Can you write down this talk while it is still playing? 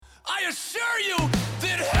I assure you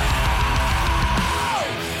that hell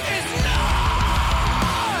is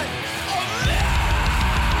not a myth.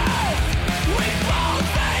 We both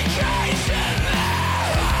vacation there.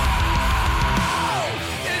 Hell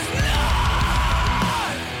is not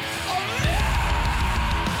a myth.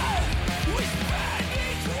 We spend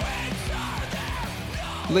each winter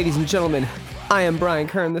there. Ladies and gentlemen, I am Brian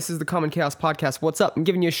Kern. This is the Common Chaos Podcast. What's up? I'm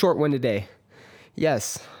giving you a short one today.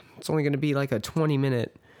 Yes, it's only going to be like a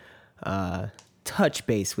 20-minute touch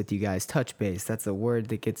base with you guys. Touch base. That's a word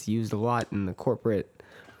that gets used a lot in the corporate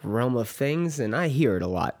realm of things, and I hear it a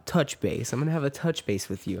lot. Touch base. I'm going to have a touch base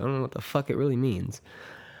with you. I don't know what the fuck it really means,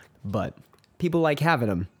 but people like having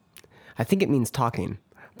them. I think it means talking,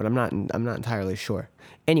 but I'm not entirely sure.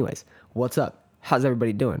 Anyways, what's up? How's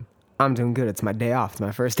everybody doing? I'm doing good. It's my day off. It's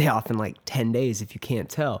my first day off in like 10 days, if you can't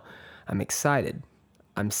tell. I'm excited.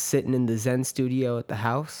 I'm sitting in the Zen studio at the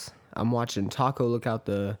house. I'm watching Taco look out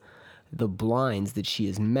the blinds that she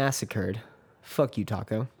has massacred. Fuck you,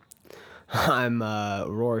 Taco. I'm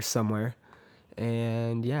Roar somewhere.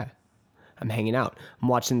 And yeah, I'm hanging out. I'm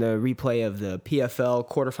watching the replay of the PFL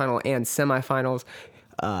quarterfinal and semifinals.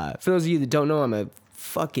 For those of you that don't know, I'm a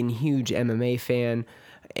fucking huge MMA fan.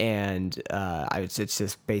 And it's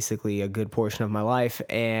just basically a good portion of my life,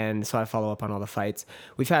 and so I follow up on all the fights.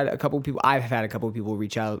 I've had a couple of people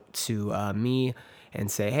reach out to me and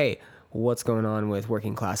say, hey, what's going on with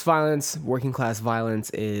Working Class Violence? Working Class Violence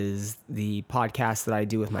is the podcast that I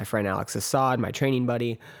do with my friend Alex Assad, my training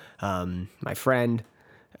buddy, my friend.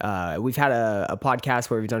 We've had a podcast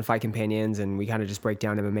where we've done Fight Companions, and we kind of just break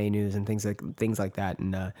down MMA news and things like that,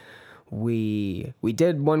 and we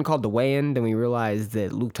did one called The Weigh-In, then we realized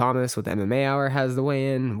that Luke Thomas with MMA Hour has The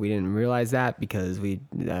Weigh-In. We didn't realize that because we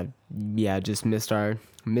just missed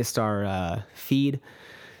our feed.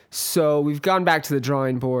 So we've gone back to the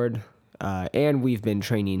drawing board, and we've been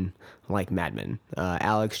training like madmen.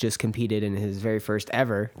 Alex just competed in his very first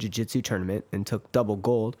ever jiu-jitsu tournament and took double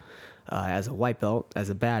gold as a white belt, as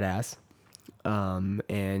a badass.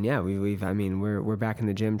 And yeah, we're back in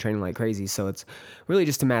the gym training like crazy. So it's really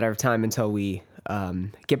just a matter of time until we,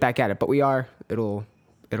 get back at it, but it'll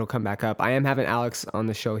come back up. I am having Alex on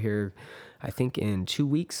the show here, I think in 2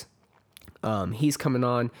 weeks. He's coming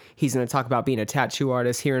on, he's going to talk about being a tattoo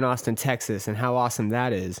artist here in Austin, Texas, and how awesome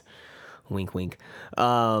that is. Wink, wink.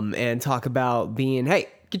 And talk about being, hey,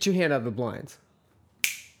 get your hand out of the blinds.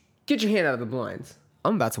 Get your hand out of the blinds.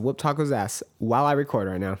 I'm about to whoop Taco's ass while I record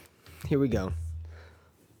right now. Here we go.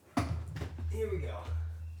 Here we go.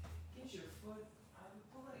 Get your foot out of the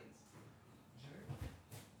blinds. Jerk.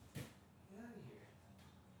 Get out of here.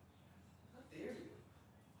 How dare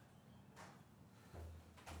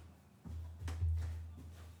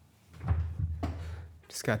you?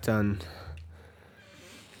 Just got done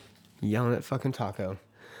yelling at fucking Taco.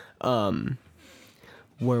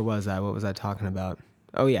 Where was I? What was I talking about?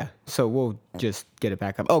 Oh, yeah. So we'll just get it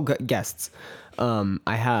back up. Oh, guests. I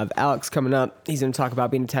have Alex coming up. He's going to talk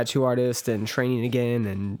about being a tattoo artist and training again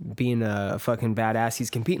and being a fucking badass. He's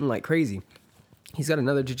competing like crazy. He's got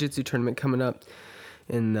another jiu-jitsu tournament coming up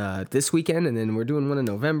in this weekend, and then we're doing one in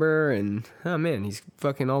November, and oh, man, he's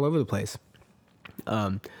fucking all over the place.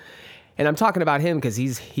 And I'm talking about him because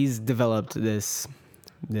he's developed this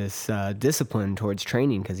discipline towards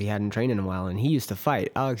training because he hadn't trained in a while, and he used to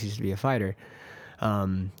fight. Alex used to be a fighter.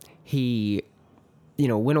 He,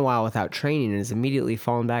 went a while without training and has immediately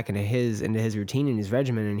fallen back into his routine and his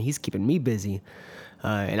regimen, and he's keeping me busy.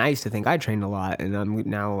 And I used to think I trained a lot, and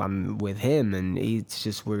I'm with him, and he's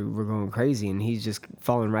just, we're going crazy, and he's just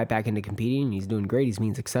falling right back into competing, and he's doing great. He's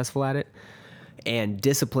being successful at it. And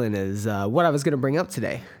discipline is, what I was going to bring up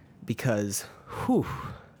today, because,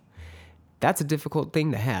 that's a difficult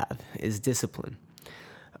thing to have, is discipline.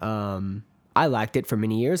 I lacked it for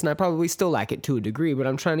many years, and I probably still lack it to a degree, but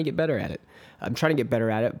I'm trying to get better at it. I'm trying to get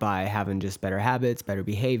better at it by having just better habits, better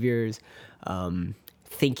behaviors,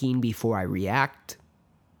 thinking before I react,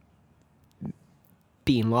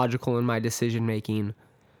 being logical in my decision-making,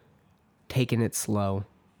 taking it slow,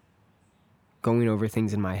 going over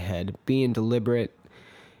things in my head, being deliberate,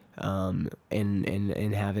 and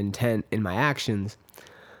have intent in my actions.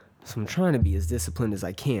 So I'm trying to be as disciplined as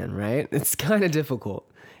I can, right? It's kind of difficult.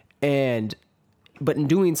 But in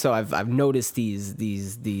doing so, I've noticed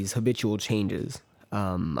these habitual changes.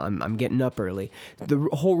 I'm getting up early. The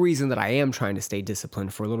whole reason that I am trying to stay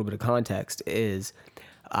disciplined, for a little bit of context, is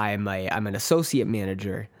I'm an associate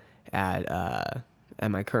manager at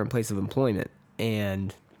my current place of employment,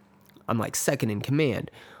 and I'm like second in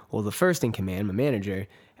command. Well, the first in command, my manager,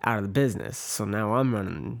 out of the business. So now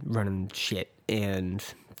I'm running shit, and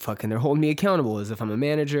fucking they're holding me accountable as if I'm a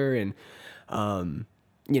manager, and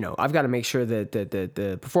I've got to make sure that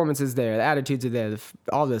the performance is there, the attitudes are there,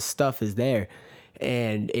 all this stuff is there.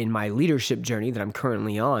 And in my leadership journey that I'm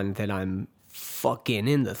currently on, that I'm fucking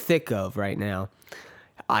in the thick of right now,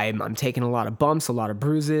 I'm taking a lot of bumps, a lot of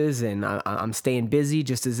bruises, and I'm staying busy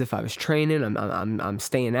just as if I was training. I'm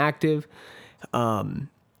staying active,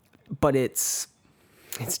 but it's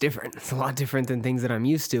different. It's a lot different than things that I'm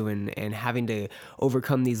used to, and having to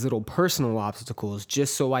overcome these little personal obstacles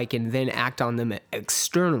just so I can then act on them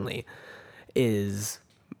externally is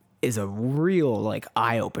a real like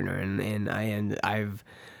eye opener. And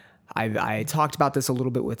I talked about this a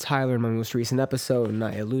little bit with Tyler in my most recent episode, and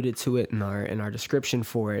I alluded to it in our description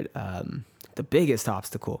for it. The biggest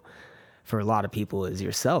obstacle for a lot of people is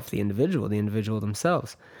yourself, the individual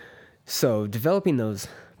themselves. So developing those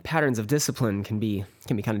patterns of discipline can be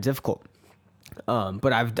kind of difficult.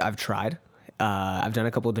 But I've tried. I've done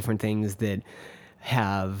a couple of different things that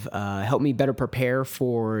have helped me better prepare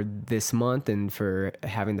for this month and for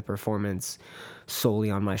having the performance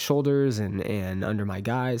solely on my shoulders and under my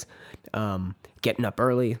guys. Getting up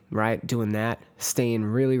early, right? Doing that, staying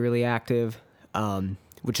really, really active,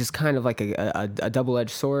 which is kind of like a double-edged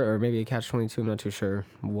sword, or maybe a catch-22. I'm not too sure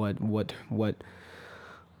what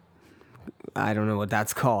I don't know what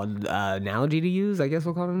that's called. Analogy to use, I guess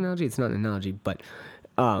we'll call it an analogy. It's not an analogy, but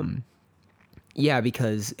yeah,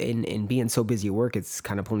 because in being so busy at work, it's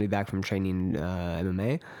kind of pulling me back from training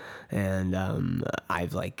MMA, and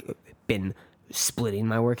I've like been splitting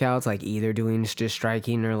my workouts, like either doing just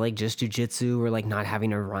striking or like just jujitsu, or like not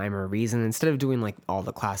having a rhyme or a reason, instead of doing like all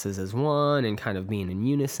the classes as one and kind of being in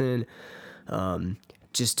unison.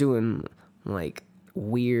 Just doing like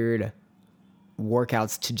weird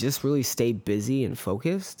workouts to just really stay busy and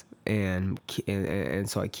focused, and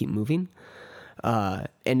so I keep moving, and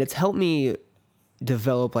it's helped me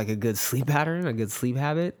develop like a good sleep pattern, a good sleep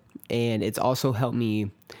habit, and it's also helped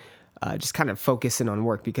me just kind of focus in on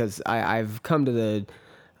work, because I've come to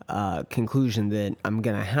the conclusion that I'm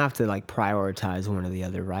gonna have to like prioritize one or the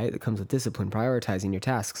other, right? It comes with discipline, prioritizing your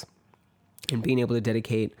tasks and being able to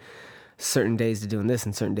dedicate certain days to doing this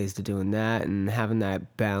and certain days to doing that, and having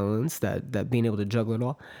that balance, that being able to juggle it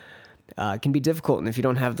all, can be difficult. And if you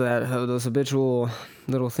don't have those habitual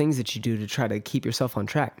little things that you do to try to keep yourself on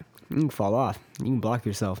track, you can fall off, you can block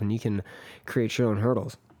yourself, and you can create your own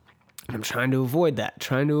hurdles. And I'm trying to avoid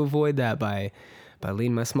that by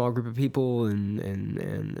leading my small group of people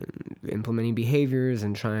and implementing behaviors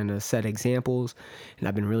and trying to set examples. And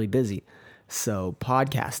I've been really busy. So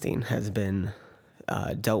podcasting has been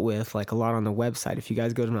dealt with like a lot on the website. If you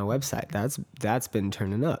guys go to my website, that's been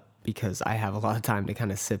turning up, because I have a lot of time to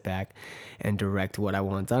kind of sit back and direct what I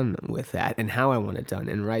want done with that and how I want it done,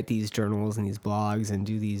 and write these journals and these blogs and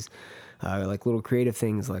do these like little creative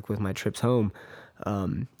things, like with my trips home,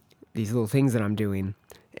 these little things that I'm doing,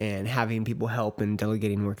 and having people help and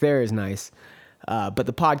delegating work there is nice. But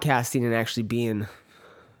the podcasting and actually being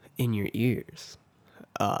in your ears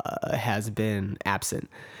has been absent.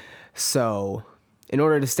 So in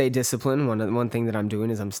order to stay disciplined, one thing that I'm doing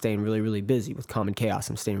is I'm staying really, really busy with Common Chaos.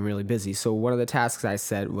 I'm staying really busy. So one of the tasks I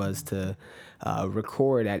set was to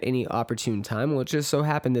record at any opportune time. Well, it just so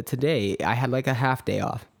happened that today I had like a half day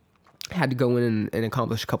off. I had to go in and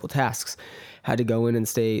accomplish a couple tasks. Had to go in and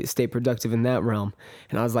stay productive in that realm.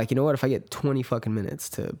 And I was like, you know what? If I get 20 fucking minutes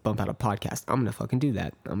to bump out a podcast, I'm going to fucking do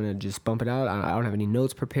that. I'm going to just bump it out. I don't have any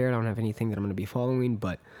notes prepared. I don't have anything that I'm going to be following,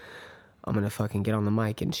 but I'm going to fucking get on the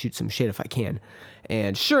mic and shoot some shit if I can.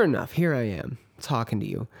 And sure enough, here I am talking to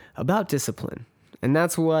you about discipline. And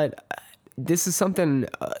that's what, this is something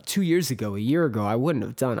 2 years ago, a year ago, I wouldn't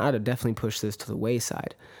have done. I'd have definitely pushed this to the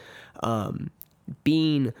wayside.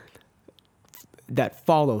 Being that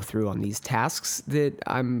follow through on these tasks that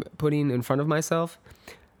I'm putting in front of myself,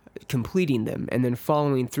 completing them, and then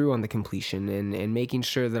following through on the completion, and making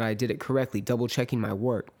sure that I did it correctly, double checking my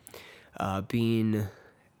work, being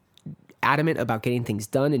adamant about getting things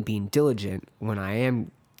done and being diligent when I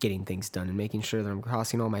am getting things done, and making sure that I'm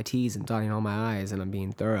crossing all my T's and dotting all my I's and I'm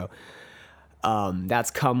being thorough.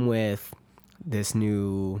 That's come with this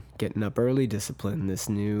new getting up early discipline, this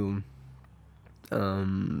new,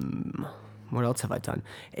 what else have I done?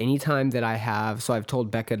 Anytime that I have, so I've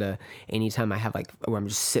told Becca to, anytime I have like, where I'm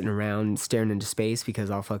just sitting around staring into space,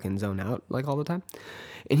 because I'll fucking zone out like all the time.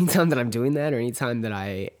 Anytime that I'm doing that, or anytime that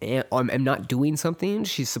I'm not doing something,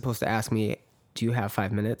 she's supposed to ask me, do you have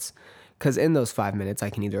 5 minutes? Because in those 5 minutes, I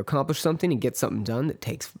can either accomplish something and get something done that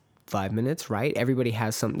takes 5 minutes, right? Everybody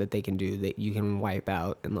has something that they can do that you can wipe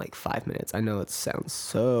out in like 5 minutes. I know it sounds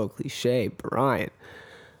so cliche, Brian.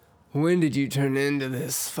 When did you turn into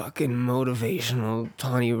this fucking motivational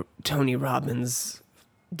Tony Robbins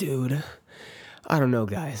dude? I don't know,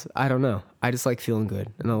 guys. I don't know. I just like feeling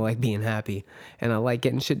good and I like being happy and I like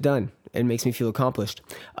getting shit done. It makes me feel accomplished.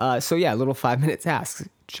 So yeah, little 5 minute tasks.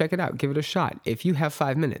 Check it out. Give it a shot. If you have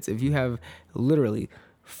 5 minutes, if you have literally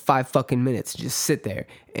 5 fucking minutes, just sit there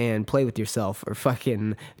and play with yourself or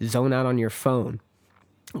fucking zone out on your phone,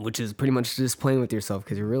 which is pretty much just playing with yourself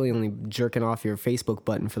because you're really only jerking off your Facebook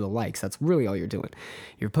button for the likes. That's really all you're doing.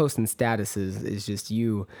 Your posting statuses is just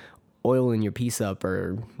you oiling your piece up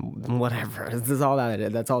or whatever. That's all that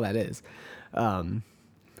is. That's all that is.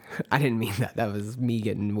 I didn't mean that. That was me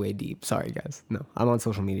getting way deep. Sorry, guys. No, I'm on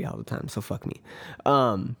social media all the time, so fuck me.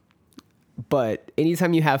 But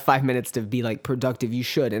anytime you have 5 minutes to be like productive, you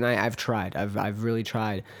should. And I've tried. I've really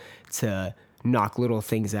tried to knock little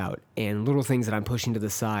things out and little things that I'm pushing to the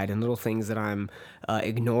side and little things that I'm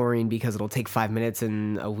ignoring because it'll take 5 minutes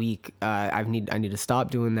in a week. I need to stop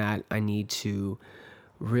doing that. I need to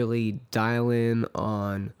really dial in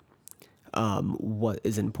on what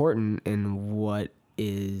is important and what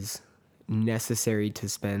is necessary to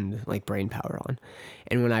spend like brain power on.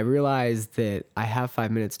 And when I realized that I have 5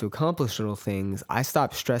 minutes to accomplish little things, I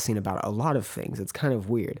stopped stressing about a lot of things. It's kind of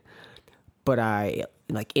weird. But I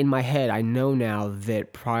like in my head, I know now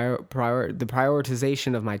that the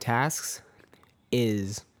prioritization of my tasks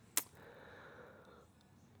is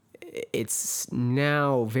it's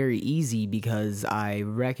now very easy because I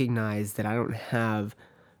recognize that I don't have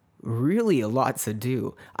really a lot to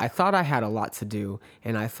do. I thought I had a lot to do,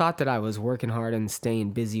 and I thought that I was working hard and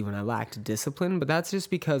staying busy when I lacked discipline, but that's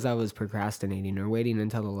just because I was procrastinating or waiting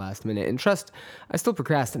until the last minute. And trust, I still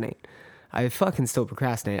procrastinate. I fucking still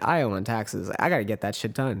procrastinate. I owe on taxes. I gotta get that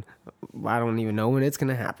shit done. I don't even know when it's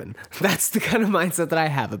gonna happen. That's the kind of mindset that I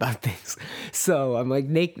have about things. So I'm like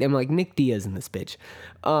Nick Diaz in this bitch.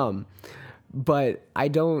 But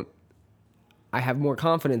I have more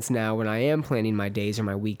confidence now when I am planning my days or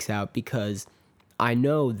my weeks out because I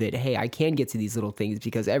know that, hey, I can get to these little things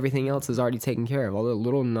because everything else is already taken care of. All the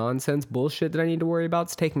little nonsense bullshit that I need to worry about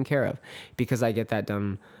is taken care of because I get that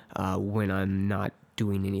done when I'm not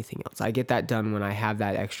doing anything else. I get that done when I have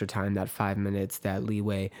that extra time, that 5 minutes, that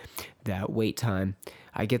leeway, that wait time.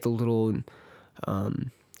 I get the little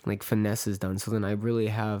like finesses done. So then I really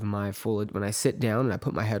have my full, when I sit down and I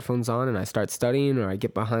put my headphones on and I start studying or I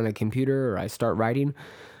get behind a computer or I start writing,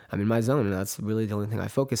 I'm in my zone and that's really the only thing I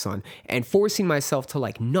focus on. And forcing myself to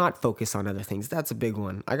like not focus on other things, that's a big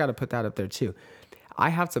one. I got to put that up there too. I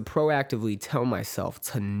have to proactively tell myself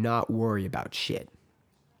to not worry about shit.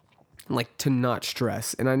 Like to not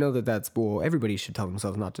stress. And I know that that's, well, everybody should tell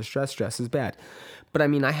themselves not to stress. Stress is bad. But I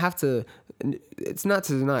mean, I have to, it's not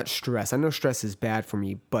to not stress. I know stress is bad for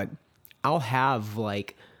me, but I'll have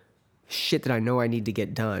like shit that I know I need to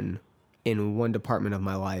get done in one department of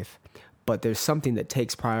my life, but there's something that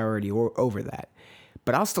takes priority over that.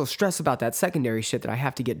 But I'll still stress about that secondary shit that I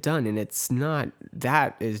have to get done. And it's not,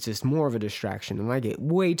 that is just more of a distraction. And I get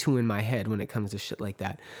way too in my head when it comes to shit like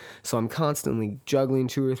that. So I'm constantly juggling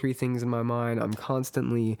 2 or 3 things in my mind. I'm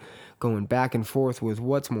constantly going back and forth with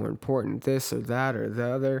what's more important, this or that or the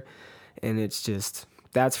other. And it's just,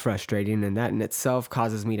 that's frustrating. And that in itself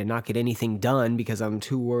causes me to not get anything done because I'm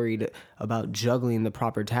too worried about juggling the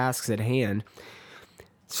proper tasks at hand.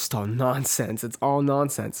 It's just all nonsense. It's all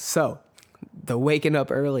nonsense. So the waking up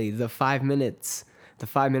early, the 5 minutes, the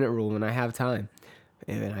 5 minute rule when I have time,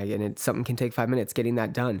 and something can take 5 minutes, getting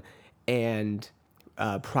that done, and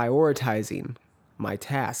prioritizing my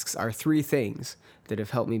tasks are 3 things that have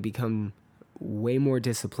helped me become way more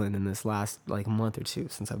disciplined in this last like month or 2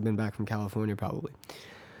 since I've been back from California probably.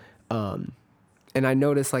 And I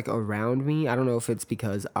notice like around me, I don't know if it's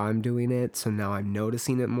because I'm doing it, so now I'm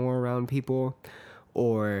noticing it more around people,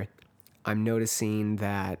 or I'm noticing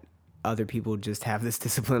that other people just have this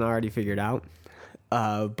discipline already figured out.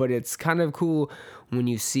 But it's kind of cool when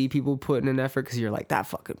you see people putting an effort because you're like, that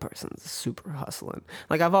fucking person's super hustling.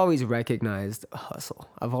 Like I've always recognized hustle.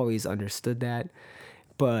 I've always understood that.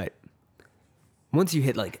 But once you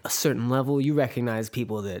hit like a certain level, you recognize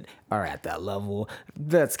people that are at that level.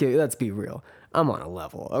 Let's be real. I'm on a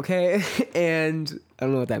level, okay? And I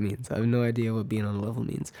don't know what that means. I have no idea what being on a level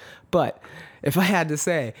means. But if I had to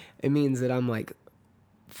say, it means that I'm like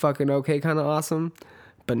fucking okay, kind of awesome,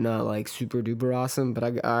 but not like super duper awesome.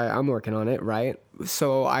 But I'm working on it, right?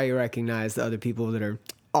 So I recognize the other people that are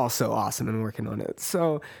also awesome and working on it.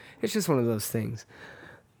 So it's just one of those things.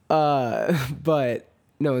 But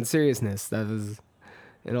no, in seriousness, that was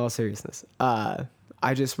in all seriousness.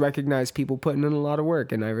 I just recognize people putting in a lot of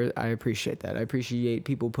work, and I appreciate that. I appreciate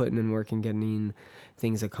people putting in work and getting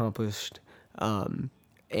things accomplished.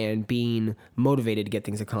 and being motivated to get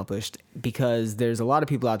things accomplished, because there's a lot of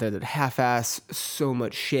people out there that half-ass so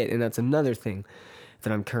much shit, and that's another thing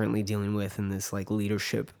that I'm currently dealing with in this like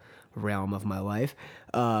leadership realm of my life.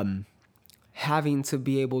 Having to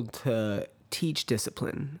be able to teach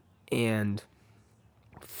discipline, and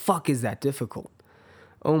fuck is that difficult.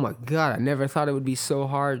 Oh my God, I never thought it would be so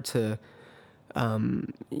hard to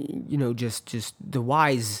just the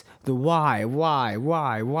whys, the why,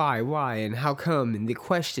 and how come, and the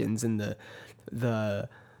questions, and the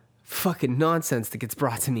fucking nonsense that gets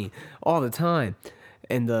brought to me all the time,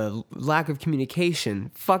 and the lack of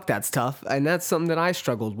communication. Fuck, that's tough, and that's something that I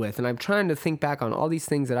struggled with, and I'm trying to think back on all these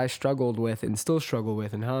things that I struggled with and still struggle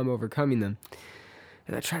with, and how I'm overcoming them.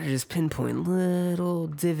 And I try to just pinpoint little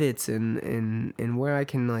divots and where I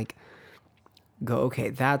can like go, okay,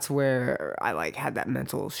 that's where I like had that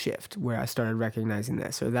mental shift where I started recognizing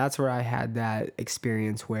this, or that's where I had that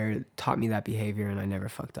experience where it taught me that behavior and I never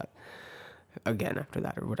fucked up again after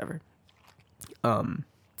that, or whatever. And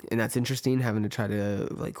that's interesting, having to try to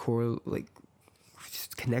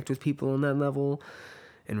just connect with people on that level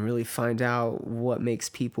and really find out what makes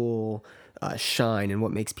people shine, and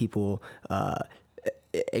what makes people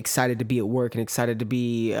excited to be at work, and excited to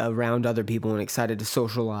be around other people, and excited to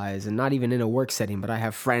socialize, and not even in a work setting, but I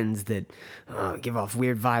have friends that give off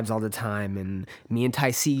weird vibes all the time, and me and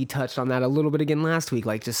Ty C touched on that a little bit again last week.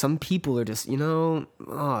 Like, just some people are just,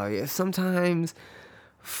 sometimes,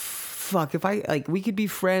 fuck, if we could be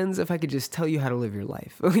friends if I could just tell you how to live your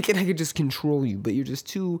life. Like, and I could just control you, but you're just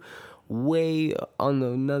too way on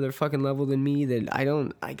another fucking level than me that I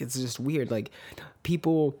don't, like, it's just weird. Like,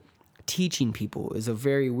 teaching people is a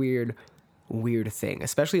very weird thing,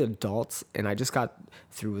 especially adults. And I just got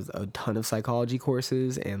through a ton of psychology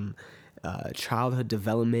courses and childhood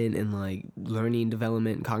development and like learning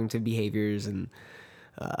development and cognitive behaviors and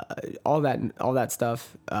all that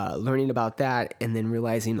stuff, learning about that, and then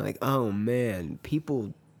realizing like, oh man,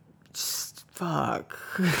 people just fuck.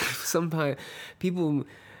 Sometimes people,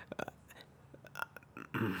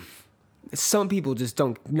 some people just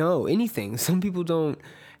don't know anything. Some people don't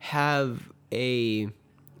have an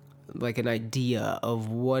idea of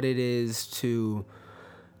what it is to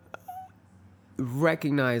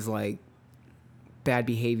recognize like bad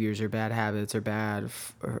behaviors or bad habits or bad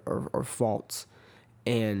or faults,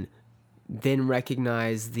 and then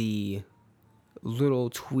recognize the little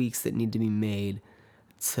tweaks that need to be made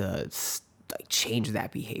to change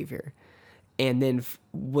that behavior. And then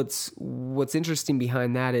what's interesting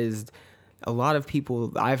behind that is a lot of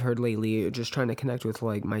people I've heard lately are just trying to connect with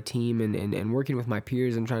like my team and working with my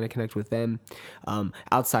peers and trying to connect with them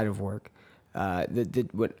outside of work.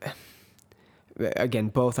 Again,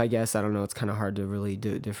 both, I guess. I don't know. It's kind of hard to really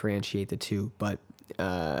differentiate the two. But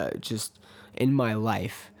just in my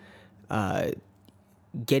life,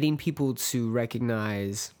 getting people to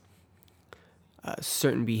recognize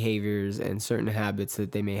certain behaviors and certain habits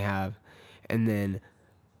that they may have, and then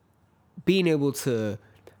being able to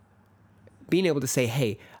say,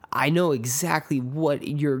 hey, I know exactly what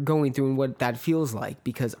you're going through and what that feels like,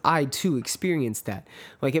 because I too experienced that.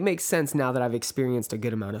 Like, it makes sense now that I've experienced a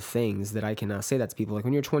good amount of things that I can now say that to people. Like,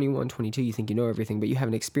 when you're 21, 22, you think you know everything, but you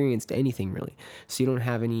haven't experienced anything really. So you don't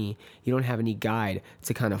have any guide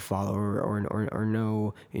to kind of follow or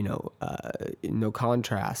no, no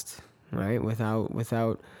contrast, right?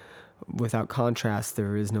 Without contrast,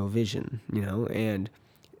 there is no vision, and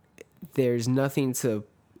there's nothing to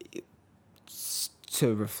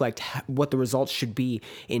reflect what the results should be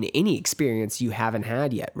in any experience you haven't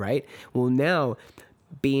had yet, right? Well, now,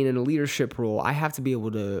 being in a leadership role, I have to be able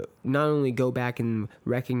to not only go back and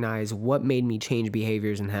recognize what made me change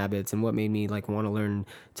behaviors and habits, and what made me like want to learn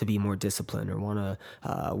to be more disciplined, or want to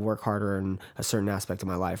work harder in a certain aspect of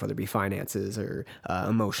my life, whether it be finances or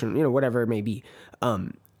emotion, whatever it may be.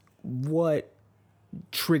 What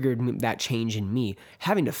triggered that change in me?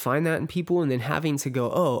 Having to find that in people, and then having to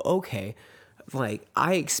go, oh, okay, like,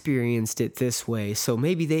 I experienced it this way, so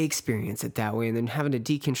maybe they experience it that way, and then having to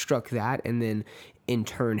deconstruct that, and then in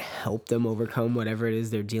turn help them overcome whatever it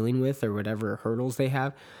is they're dealing with, or whatever hurdles they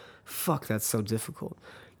have. Fuck, that's so difficult.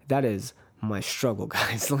 That is my struggle,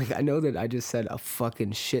 guys. Like, I know that I just said a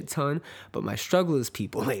fucking shit ton, but my struggle is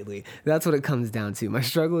people lately. That's what it comes down to. My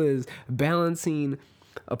struggle is balancing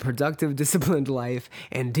a productive, disciplined life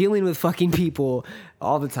and dealing with fucking people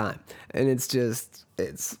all the time. And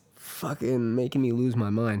it's fucking making me lose my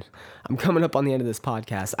mind. I'm coming up on the end of this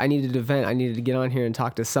podcast. I needed to vent. I needed to get on here and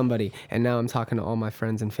talk to somebody. And now I'm talking to all my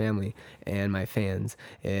friends and family and my fans,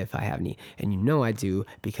 if I have any. And I do,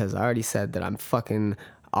 because I already said that I'm fucking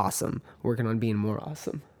awesome. Working on being more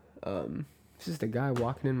awesome. It's just a guy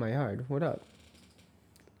walking in my yard. What up?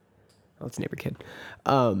 Oh, it's neighbor kid.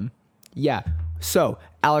 Yeah. So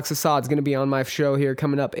Alex Assad's going to be on my show here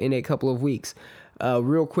coming up in a couple of weeks.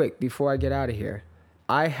 Real quick, before I get out of here,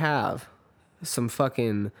 I have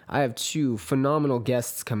two phenomenal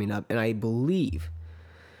guests coming up, and I believe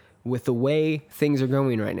with the way things are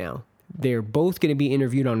going right now, they're both going to be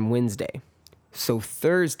interviewed on Wednesday. So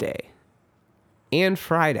Thursday and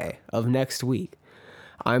Friday of next week,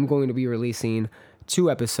 I'm going to be releasing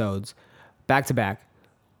 2 episodes back to back.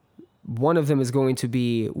 One of them is going to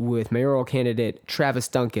be with mayoral candidate Travis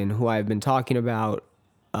Duncan, who I've been talking about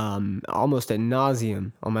almost ad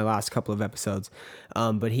nauseum on my last couple of episodes.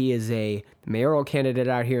 But he is a mayoral candidate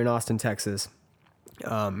out here in Austin, Texas.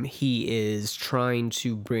 He is trying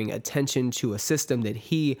to bring attention to a system that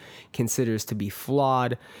he considers to be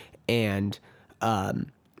flawed and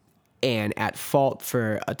at fault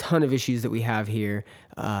for a ton of issues that we have here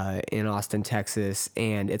in Austin, Texas.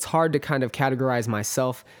 And it's hard to kind of categorize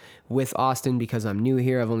myself with Austin because I'm new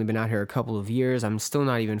here. I've only been out here a couple of years. I'm still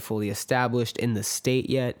not even fully established in the state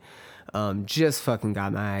yet. Just fucking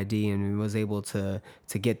got my ID and was able to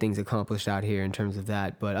get things accomplished out here in terms of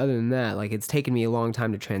that. But other than that, like, it's taken me a long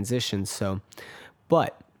time to transition.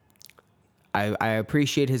 But I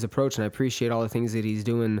appreciate his approach, and I appreciate all the things that he's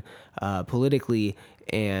doing politically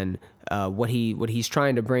and what he's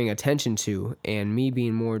trying to bring attention to, and me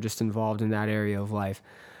being more just involved in that area of life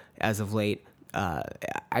as of late.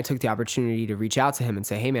 I took the opportunity to reach out to him and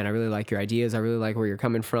say, hey man, I really like your ideas. I really like where you're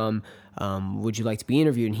coming from. Would you like to be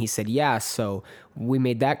interviewed? And he said, yeah. So we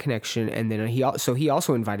made that connection. And then he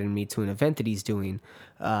also invited me to an event that he's doing,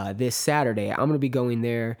 this Saturday. I'm going to be going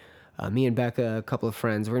there. Me and Becca, a couple of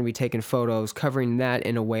friends, we're going to be taking photos, covering that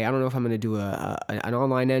in a way. I don't know if I'm going to do an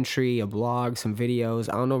online entry, a blog, some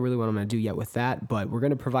videos. I don't know really what I'm going to do yet with that, but we're going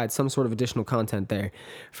to provide some sort of additional content there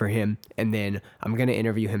for him. And then I'm going to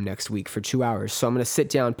interview him next week for 2 hours. So I'm going to sit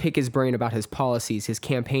down, pick his brain about his policies, his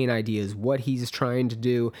campaign ideas, what he's trying to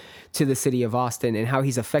do to the city of Austin, and how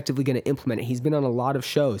he's effectively going to implement it. He's been on a lot of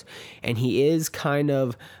shows, and he is kind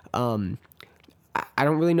of... I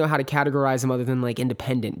don't really know how to categorize him other than like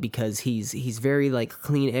independent, because he's very like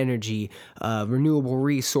clean energy, renewable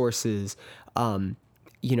resources. I don't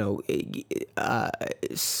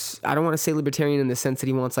want to say libertarian in the sense that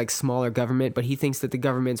he wants like smaller government, but he thinks that the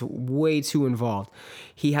government's way too involved.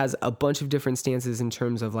 He has a bunch of different stances in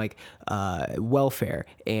terms of like welfare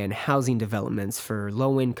and housing developments for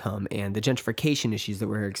low income and the gentrification issues that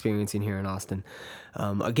we're experiencing here in Austin.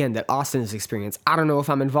 Again, that Austin has experienced. I don't know if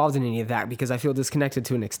I'm involved in any of that because I feel disconnected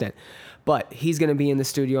to an extent. But he's going to be in the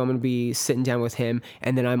studio. I'm going to be sitting down with him.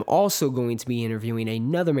 And then I'm also going to be interviewing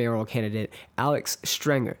another mayoral candidate, Alex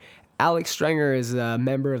Strenger. Alex Strenger is a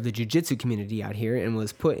member of the jiu-jitsu community out here and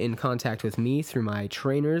was put in contact with me through my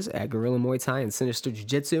trainers at Guerrilla Muay Thai and Sinister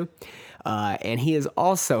Jiu-Jitsu. And he is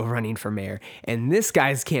also running for mayor. And this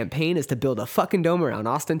guy's campaign is to build a fucking dome around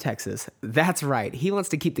Austin, Texas. That's right. He wants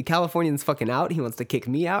to keep the Californians fucking out. He wants to kick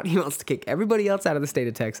me out. He wants to kick everybody else out of the state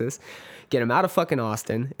of Texas. Get him out of fucking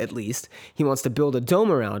Austin, at least. He wants to build a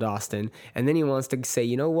dome around Austin. And then he wants to say,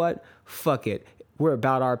 you know what? Fuck it. We're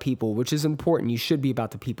about our people, which is important. You should be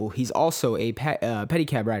about the people. He's also a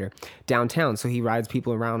pedicab rider downtown, so he rides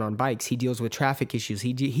people around on bikes. He deals with traffic issues.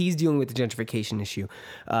 He's dealing with the gentrification issue.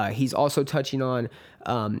 He's also touching on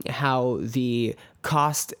how the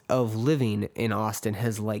cost of living in Austin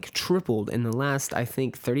has like tripled in the last, I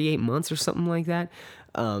think, 38 months or something like that.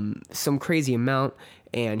 Some crazy amount.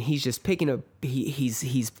 And he's just picking up.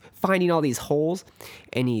 He's finding all these holes,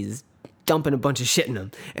 and he's dumping a bunch of shit in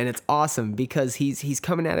him, and it's awesome because he's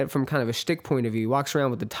coming at it from kind of a shtick point of view. He walks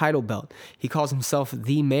around with the title belt. He calls himself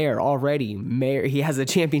the mayor already. Mayor. He has a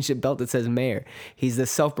championship belt that says mayor. He's the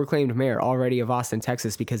self-proclaimed mayor already of Austin,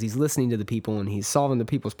 Texas, because he's listening to the people and he's solving the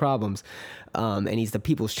people's problems, and he's the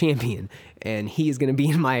people's champion. And he is going to be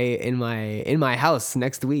in my house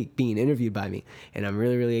next week being interviewed by me, and I'm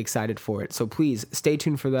really, really excited for it. So please stay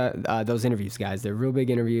tuned for those interviews, guys. They're real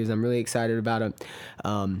big interviews. I'm really excited about it.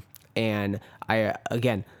 And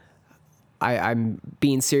I'm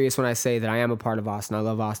being serious when I say that I am a part of Austin. I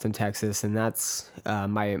love Austin, Texas, and that's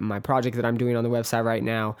my project that I'm doing on the website right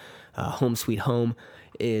now. Home Sweet Home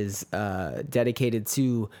is dedicated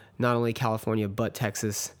to not only California but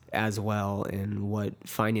Texas as well, and what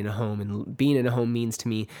finding a home and being in a home means to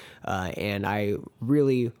me. And I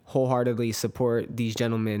really wholeheartedly support these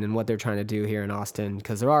gentlemen and what they're trying to do here in Austin,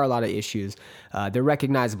 because there are a lot of issues. They're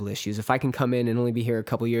recognizable issues. If I can come in and only be here a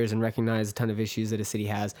couple years and recognize a ton of issues that a city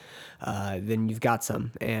has, then you've got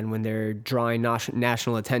some. And when they're drawing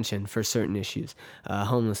national attention for certain issues,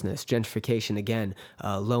 homelessness, gentrification, again,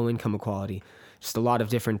 low income equality, just a lot of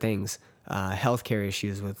different things, healthcare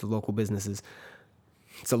issues with local businesses,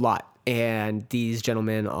 It's a lot. And these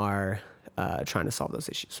gentlemen are trying to solve those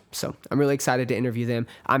issues. So I'm really excited to interview them.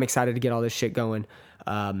 I'm excited to get all this shit going.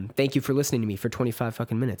 Thank you for listening to me for 25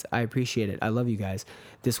 fucking minutes. I appreciate it. I love you guys.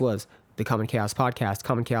 This was the Common Chaos Podcast,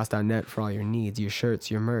 commonchaos.net for all your needs, your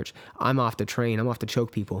shirts, your merch. I'm off the train. I'm off to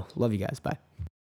choke people. Love you guys. Bye.